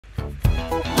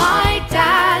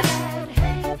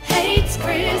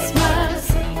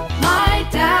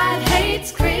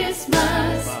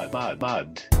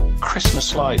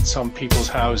Christmas lights on people's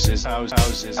houses.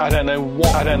 I don't know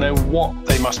what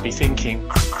they must be thinking.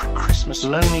 Christmas.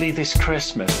 Lonely This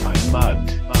Christmas by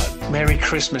Mud. Merry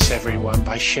Christmas Everyone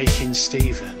by Shakin'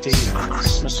 Stevens.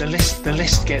 Christmas. The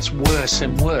list gets worse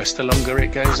and worse the longer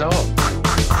it goes on.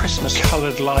 Christmas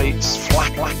coloured lights,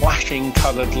 flashing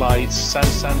coloured lights,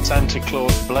 Santa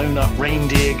Claus blown up,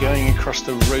 reindeer going across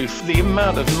the roof. The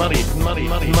amount of money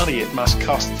it must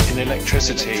cost in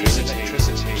electricity.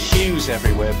 Queues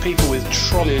everywhere, people with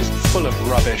trolleys full of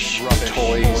rubbish,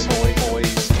 toys.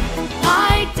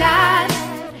 My dad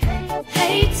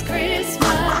hates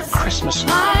Christmas.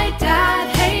 My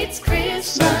dad hates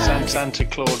Christmas. Santa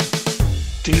Claus.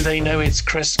 Do they know it's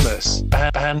Christmas?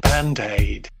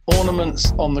 Band-Aid.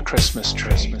 Ornaments on the Christmas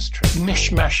tree.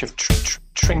 Mishmash of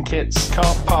trinkets.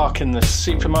 Car park in the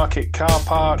supermarket car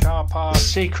park. The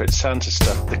Secret Santa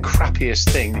stuff. The crappiest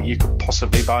thing that you could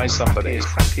possibly buy somebody.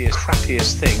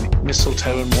 Crappiest thing.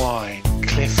 Mistletoe and wine.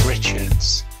 Cliff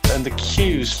Richards. And the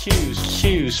queues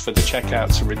for the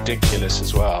checkouts are ridiculous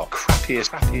as well.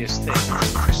 Crappiest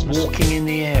thing. Christmas. Walking in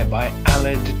the Air by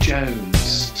Aled Jones.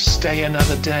 Stay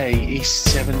Another Day, East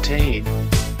 17.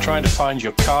 Trying to find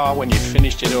your car when you've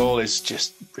finished it all is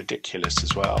just ridiculous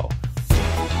as well.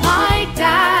 My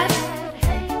dad